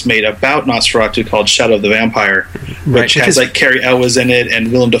movie that was made about Nosferatu called Shadow of the Vampire, which has like Cary Elwes in it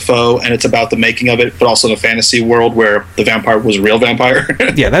and Willem Dafoe, and it's about the making of it, but also in a fantasy world where the vampire was a real vampire.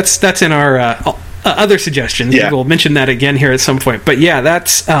 That's in our other suggestions. We'll mention that again here at some point. But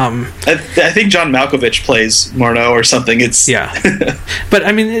that's... I think John Malkovich plays Murnau or something. It's But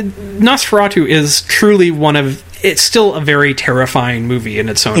I mean, Nosferatu is truly it's still a very terrifying movie in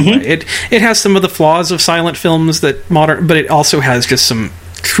its own way. It has some of the flaws of silent films but it also has just some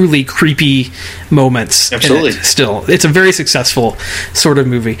truly creepy moments. Absolutely. Still, it's a very successful sort of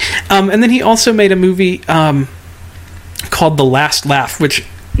movie. And then he also made a movie called The Last Laugh, which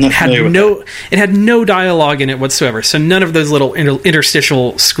had no dialogue in it whatsoever. So none of those little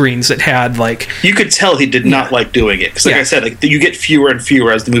interstitial screens that had like... You could tell he did not like doing it. Because like I said, you get fewer and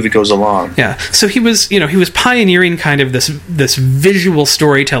fewer as the movie goes along. Yeah. So he was pioneering kind of this visual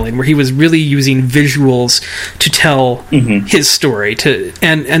storytelling where he was really using visuals to tell his story.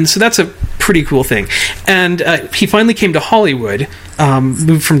 And so that's a pretty cool thing. And he finally came to Hollywood,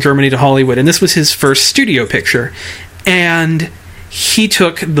 moved from Germany to Hollywood, and this was his first studio picture. And he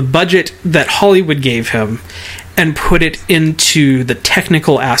took the budget that Hollywood gave him and put it into the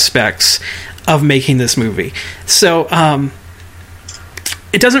technical aspects of making this movie. So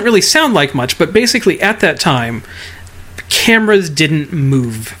it doesn't really sound like much, but basically at that time, cameras didn't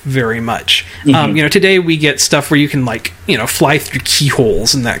move very much. Today we get stuff where you can fly through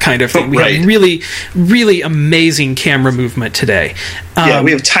keyholes and that kind of thing. We have really, really amazing camera movement today.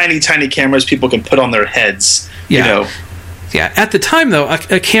 We have tiny cameras people can put on their heads. Yeah. At the time, though,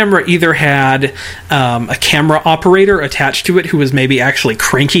 a camera either had a camera operator attached to it who was maybe actually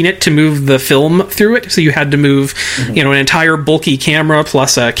cranking it to move the film through it. So you had to move, an entire bulky camera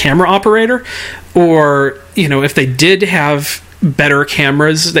plus a camera operator. Or, if they did have better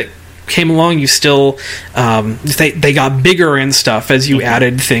cameras that came along, you still, they got bigger and stuff as you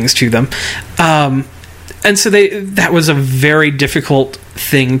added things to them. And so that was a very difficult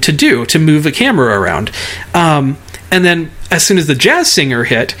thing to do, to move a camera around. And then, as soon as the jazz singer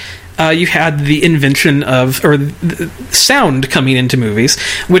hit, you had the invention of sound coming into movies,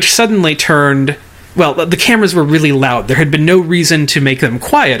 which suddenly turned. Well, the cameras were really loud. There had been no reason to make them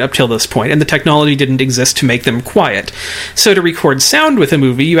quiet up till this point, and the technology didn't exist to make them quiet. So to record sound with a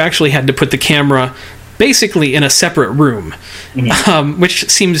movie, you actually had to put the camera basically in a separate room, which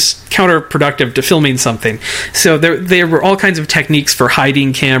seems counterproductive to filming something. So there were all kinds of techniques for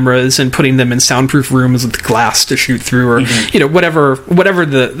hiding cameras and putting them in soundproof rooms with glass to shoot through, or whatever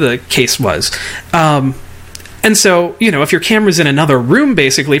the case was. And so, if your camera's in another room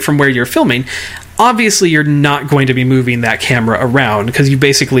basically from where you're filming, obviously you're not going to be moving that camera around because you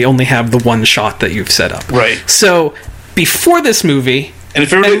basically only have the one shot that you've set up. Right. So before this movie. And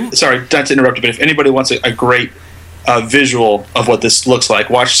if everybody, sorry, not to interrupt you, but if anybody wants a great visual of what this looks like,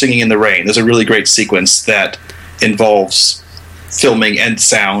 watch Singing in the Rain. There's a really great sequence that involves filming and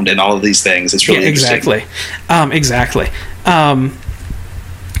sound and all of these things. It's really interesting. Exactly.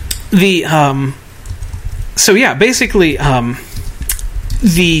 Basically,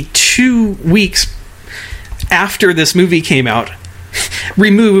 the 2 weeks after this movie came out,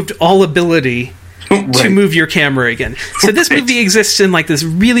 removed all ability to move your camera again. So this movie exists in this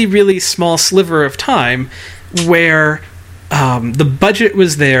really, really small sliver of time where the budget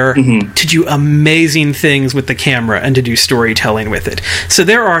was there to do amazing things with the camera and to do storytelling with it. So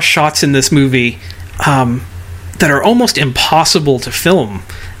there are shots in this movie that are almost impossible to film,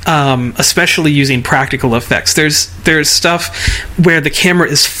 especially using practical effects. There's stuff where the camera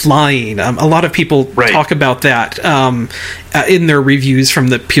is flying. A lot of people talk about that in their reviews from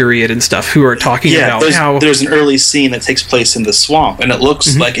the period and stuff, who are talking about how there's an early scene that takes place in the swamp, and it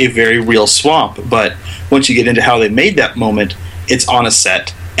looks like a very real swamp, but once you get into how they made that moment, it's on a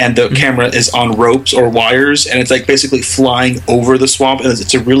set. And the camera is on ropes or wires, and it's basically flying over the swamp, and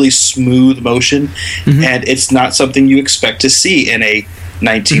it's a really smooth motion, and it's not something you expect to see in a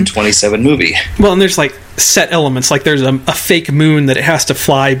 1927 movie. Well, and there's set elements, there's a fake moon that it has to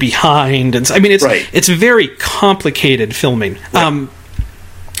fly behind, and it's very complicated filming. Right.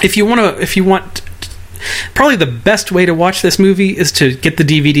 If you want. Probably the best way to watch this movie is to get the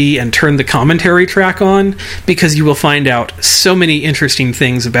DVD and turn the commentary track on, because you will find out so many interesting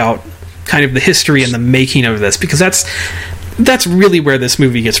things about kind of the history and the making of this, because that's really where this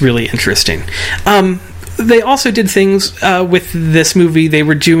movie gets really interesting. They also did things with this movie. They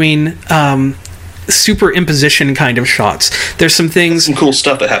were doing superimposition kind of shots. There's some cool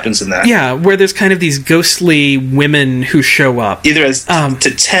stuff that happens in that. Yeah, where there's kind of these ghostly women who show up. Either as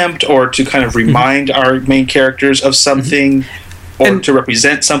to tempt or to kind of remind our main characters of something or to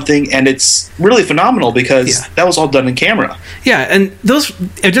represent something, and it's really phenomenal because that was all done in camera. Yeah, and those,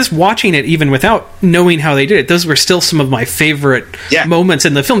 just watching it even without knowing how they did it, those were still some of my favorite moments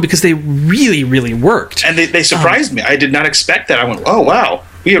in the film because they really, really worked. And they surprised me. I did not expect that. I went, oh, wow.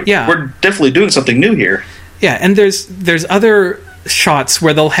 We're definitely doing something new here. Yeah, and there's other shots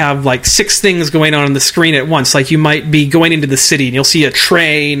where they'll have 6 things going on the screen at once. You might be going into the city and you'll see a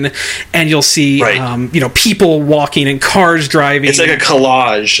train, and you'll see people walking and cars driving. It's like a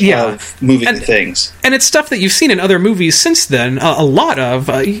collage of moving things. And it's stuff that you've seen in other movies since then, a lot of.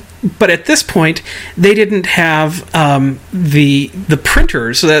 But at this point, they didn't have the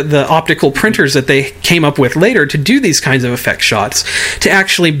printers, the optical printers that they came up with later to do these kinds of effect shots, to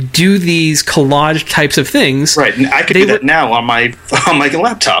actually do these collage types of things. Right, and I could do that now on my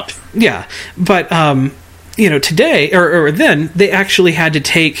laptop. Yeah, but today or then they actually had to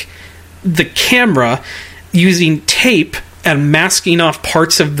take the camera using tape and masking off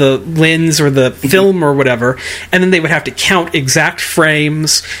parts of the lens or the film or whatever, and then they would have to count exact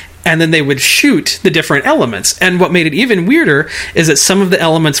frames, and then they would shoot the different elements. And what made it even weirder is that some of the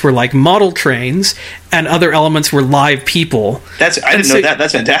elements were model trains, and other elements were live people. I didn't know that.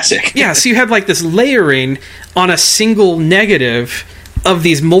 That's fantastic. Yeah, so you had this layering on a single negative of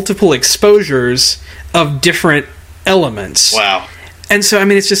these multiple exposures of different elements. Wow. And so,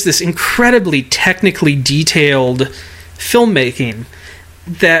 it's just this incredibly technically detailed filmmaking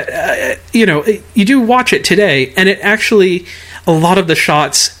that you do watch it today, and it actually, a lot of the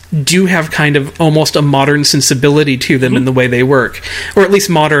shots do have kind of almost a modern sensibility to them in the way they work, or at least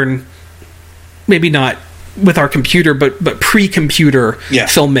modern, maybe not with our computer, but pre-computer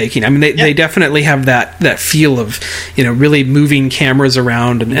filmmaking. I mean, they definitely have that feel of, really moving cameras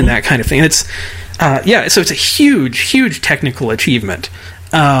around and that kind of thing. It's so it's a huge technical achievement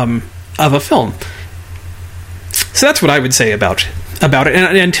of a film. So that's what I would say about it,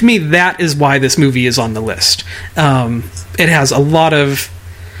 and to me, that is why this movie is on the list. It has a lot of...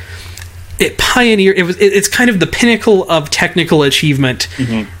 It pioneered. It's kind of the pinnacle of technical achievement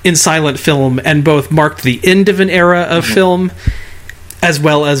in silent film, and both marked the end of an era of film, as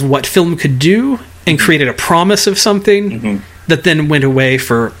well as what film could do, and created a promise of something that then went away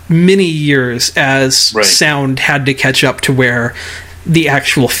for many years as sound had to catch up to where the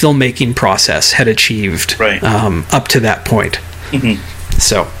actual filmmaking process had achieved up to that point.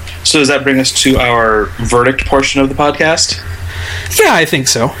 So does that bring us to our verdict portion of the podcast? Yeah, I think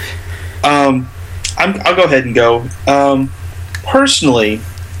so. I'll go ahead and go. Personally,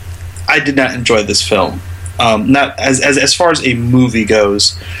 I did not enjoy this film. Not as far as a movie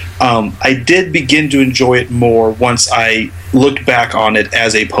goes. I did begin to enjoy it more once I looked back on it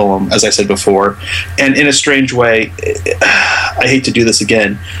as a poem, as I said before. And in a strange way, I hate to do this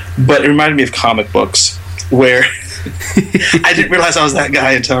again, but it reminded me of comic books, where I didn't realize I was that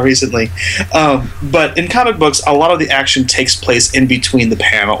guy until recently. But in comic books, a lot of the action takes place in between the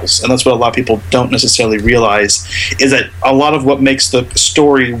panels, and that's what a lot of people don't necessarily realize, is that a lot of what makes the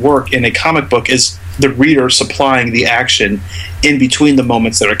story work in a comic book is the reader supplying the action in between the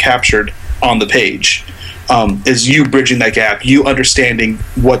moments that are captured on the page. Is you bridging that gap, you understanding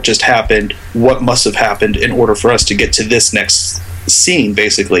what just happened, what must have happened in order for us to get to this next scene,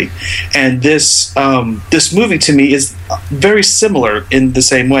 basically. And this movie to me is very similar in the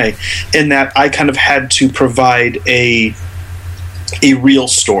same way, in that I kind of had to provide a real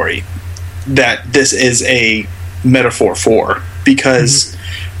story that this is a metaphor for, because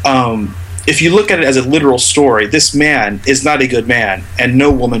if you look at it as a literal story, this man is not a good man, and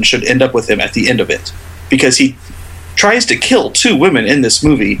no woman should end up with him at the end of it, because he tries to kill 2 women in this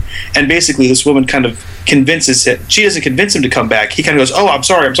movie, and basically this woman kind of convinces him. She doesn't convince him to come back. He kind of goes, "Oh, I'm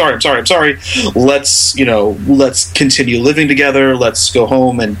sorry. Let's continue living together. Let's go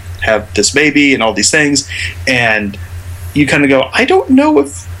home and have this baby and all these things." And you kind of go, I don't know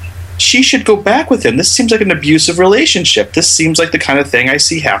if she should go back with him. This seems like an abusive relationship. This seems like the kind of thing I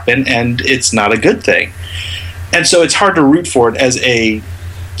see happen, and it's not a good thing. And so it's hard to root for it as a,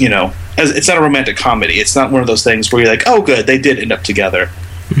 as it's not a romantic comedy. It's not one of those things where you're like, oh, good, they did end up together.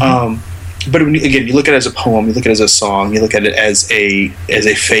 But when you look at it as a poem, you look at it as a song, you look at it as a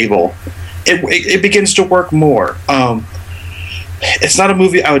fable, it begins to work more. It's not a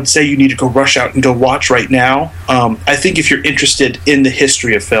movie I would say you need to go rush out and go watch right now. I think if you're interested in the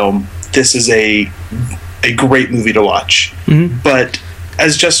history of film, this is a great movie to watch. But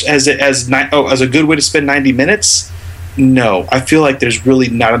as a good way to spend 90 minutes, no. I feel like there's really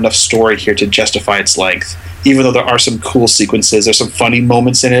not enough story here to justify its length. Even though there are some cool sequences, there's some funny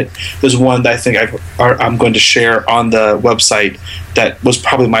moments in it. There's one that I think I'm going to share on the website that was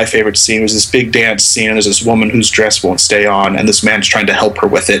probably my favorite scene. It was this big dance scene, and there's this woman whose dress won't stay on, and this man's trying to help her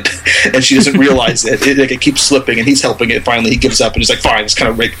with it, and she doesn't realize it. It keeps slipping, and he's helping it. Finally, he gives up, and he's like, fine, it's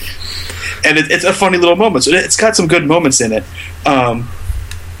kind of rigged. And it's a funny little moment. So it's got some good moments in it.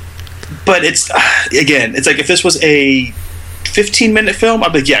 But it's like if this was a 15-minute film,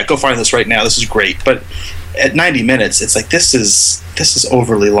 I'd be like, yeah, go find this right now. This is great. But at 90 minutes, it's like this is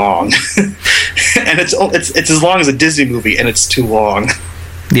overly long, and it's as long as a Disney movie, and it's too long.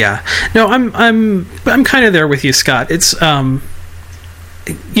 Yeah, no, I'm kind of there with you, Scott. It's I'm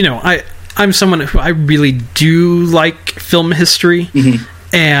someone who I really do like film history,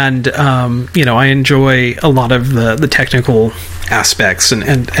 and I enjoy a lot of the technical aspects and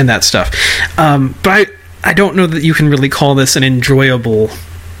that stuff. But I don't know that you can really call this an enjoyable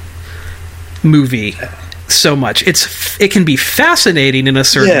movie so much. It can be fascinating in a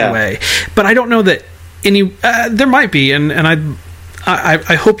certain way, but I don't know that there might be, and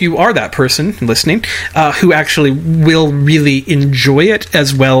I hope you are that person listening who actually will really enjoy it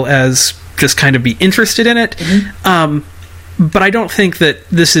as well as just kind of be interested in it. But I don't think that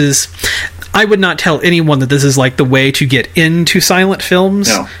this is... I would not tell anyone that this is like the way to get into silent films.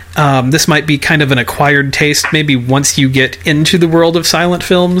 No. This might be kind of an acquired taste, maybe once you get into the world of silent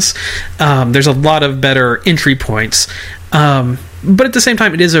films. There's a lot of better entry points. But at the same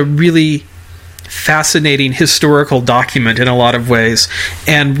time, it is a really fascinating historical document in a lot of ways,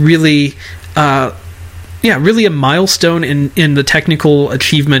 and really really a milestone in the technical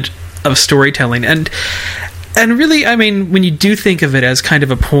achievement of storytelling. And really, I mean, when you do think of it as kind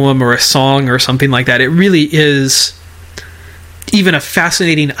of a poem or a song or something like that, it really is even a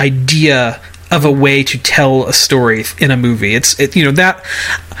fascinating idea of a way to tell a story in a movie. That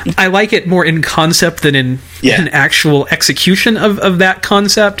I like it more in concept than in actual execution of that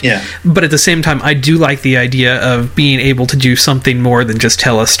concept. Yeah. But at the same time, I do like the idea of being able to do something more than just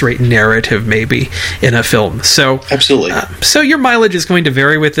tell a straight narrative, maybe, in a film. So absolutely. So your mileage is going to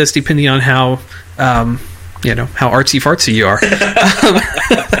vary with this depending on how how artsy fartsy you are.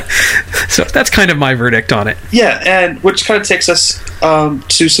 So that's kind of my verdict on it. Yeah, and which kind of takes us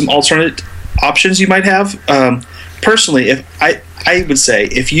to some alternate options you might have. Personally, if I would say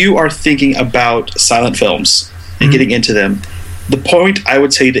if you are thinking about silent films and getting into them, the point I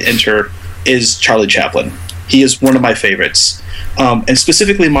would say to enter is Charlie Chaplin. He is one of my favorites. And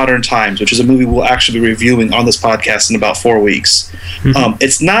specifically Modern Times, which is a movie we'll actually be reviewing on this podcast in about 4 weeks.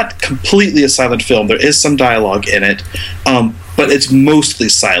 It's not completely a silent film. There is some dialogue in it, but it's mostly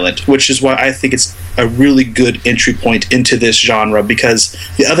silent, which is why I think it's a really good entry point into this genre, because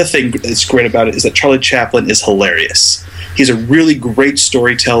the other thing that's great about it is that Charlie Chaplin is hilarious. He's a really great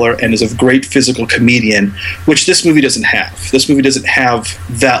storyteller and is a great physical comedian, which this movie doesn't have. This movie doesn't have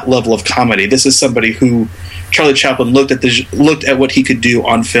that level of comedy. This is somebody who Charlie Chaplin looked at what he could do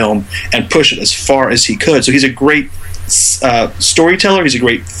on film and push it as far as he could. So he's a great storyteller, he's a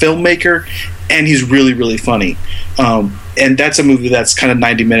great filmmaker, and he's really, really funny. And that's a movie that's kind of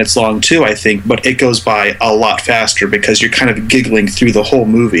 90 minutes long too, I think, but it goes by a lot faster because you're kind of giggling through the whole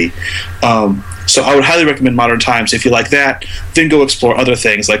movie. So I would highly recommend Modern Times. If you like that, then go explore other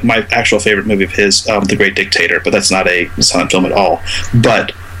things, like my actual favorite movie of his, The Great Dictator, but that's not a silent film at all.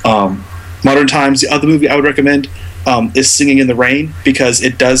 But Modern Times, the other movie I would recommend is Singing in the Rain, because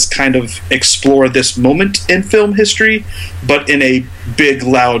it does kind of explore this moment in film history, but in a big,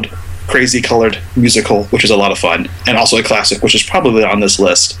 loud, crazy colored musical, which is a lot of fun, and also a classic, which is probably on this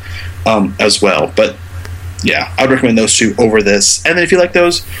list as well. But yeah, I would recommend those two over this. And then if you like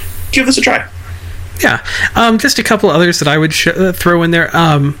those, give this a try. Yeah, just a couple others that I would throw in there.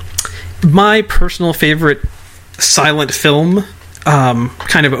 My personal favorite silent film,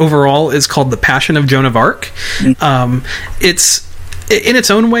 kind of overall, is called The Passion of Joan of Arc. It's in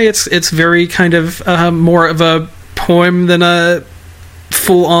its own way, it's very kind of more of a poem than a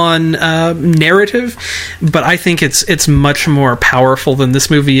full-on narrative, but I think it's much more powerful than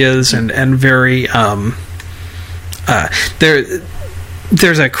this movie is, and very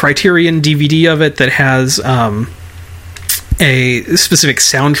there's a Criterion DVD of it that has a specific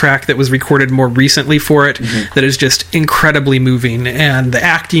soundtrack that was recorded more recently for it that is just incredibly moving, and the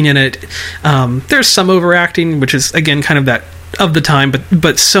acting in it, there's some overacting, which is again kind of that of the time,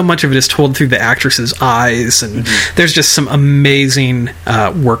 but so much of it is told through the actress's eyes, and there's just some amazing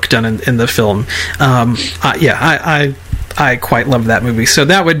work done in the film. I quite love that movie, so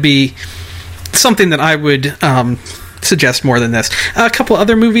that would be something that I would suggest more than this. A couple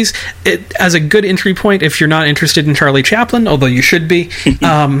other movies as a good entry point if you're not interested in Charlie Chaplin, although you should be.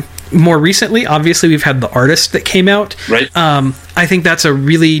 More recently, obviously, we've had The Artist that came out. Right. I think that's a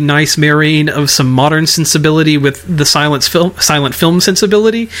really nice marrying of some modern sensibility with the silent film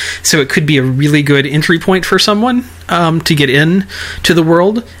sensibility. So it could be a really good entry point for someone to get in to the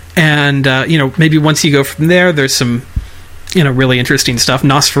world. And maybe once you go from there, there's some really interesting stuff.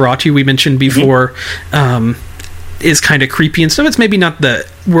 Nosferatu, we mentioned before, is kind of creepy and stuff. It's maybe not the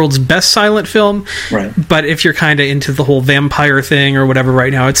world's best silent film, right, but if you're kind of into the whole vampire thing or whatever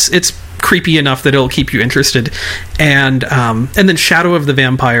right now, it's creepy enough that it'll keep you interested. And then Shadow of the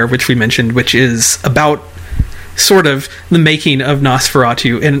Vampire, which we mentioned, which is about sort of the making of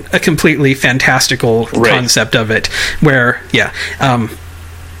Nosferatu in a completely fantastical concept of it, where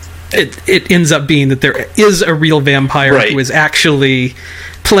it ends up being that there is a real vampire who is actually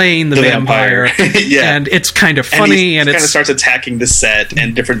playing the vampire. And it's kind of funny, and it kind of starts attacking the set,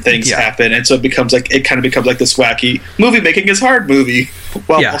 and different things happen, and so it becomes like this wacky movie making his hard movie,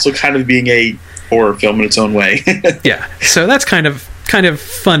 while also kind of being a horror film in its own way. So that's kind of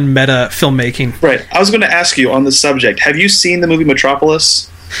fun meta filmmaking. Right. I was going to ask you on the subject, have you seen the movie Metropolis?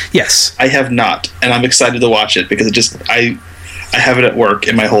 Yes. I have not, and I'm excited to watch it because I have it at work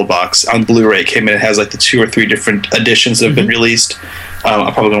in my hold box on Blu-ray. It came in, it has like the 2 or 3 different editions that have been released.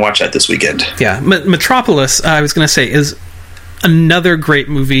 I'm probably going to watch that this weekend. Yeah, Metropolis, I was going to say, is another great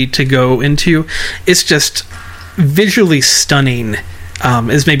movie to go into. It's just visually stunning.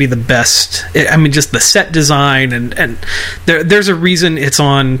 Is maybe the best. Just the set design, and there's a reason it's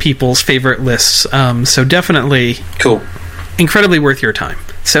on people's favorite lists. So definitely cool. Incredibly worth your time.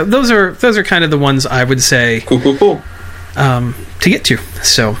 So those are kind of the ones I would say Cool. to get to.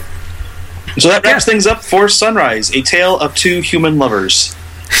 So that wraps things up for Sunrise, A Tale of Two Human Lovers.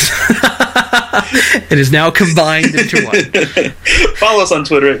 It is now combined into one. Follow us on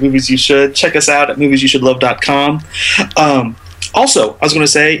Twitter at Movies You Should. Check us out at moviesyoushouldlove.com. Also, I was going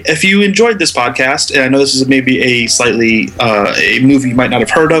to say, if you enjoyed this podcast, and I know this is maybe a slightly a movie you might not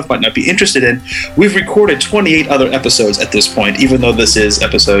have heard of, might not be interested in, we've recorded 28 other episodes at this point, even though this is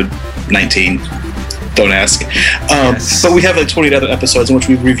episode 19. Don't ask. Yes. But we have like 28 other episodes in which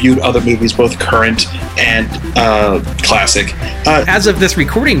we've reviewed other movies, both current and classic. As of this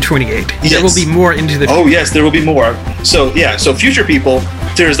recording, 28. Yes. There will be more into the... Oh, yes, there will be more. So future people,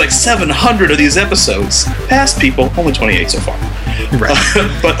 there's like 700 of these episodes. Past people, only 28 so far. Right.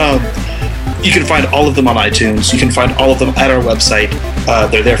 But you can find all of them on iTunes. You can find all of them at our website.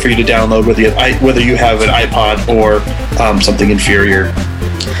 They're there for you to download, whether you have an iPod or something inferior.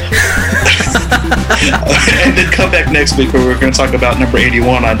 And then come back next week where we're going to talk about number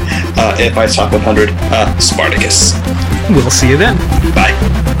 81 on AFI's Top 100, Spartacus. We'll see you then. Bye.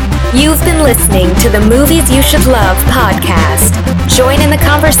 You've been listening to the Movies You Should Love podcast. Join in the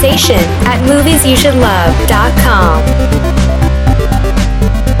conversation at moviesyoushouldlove.com.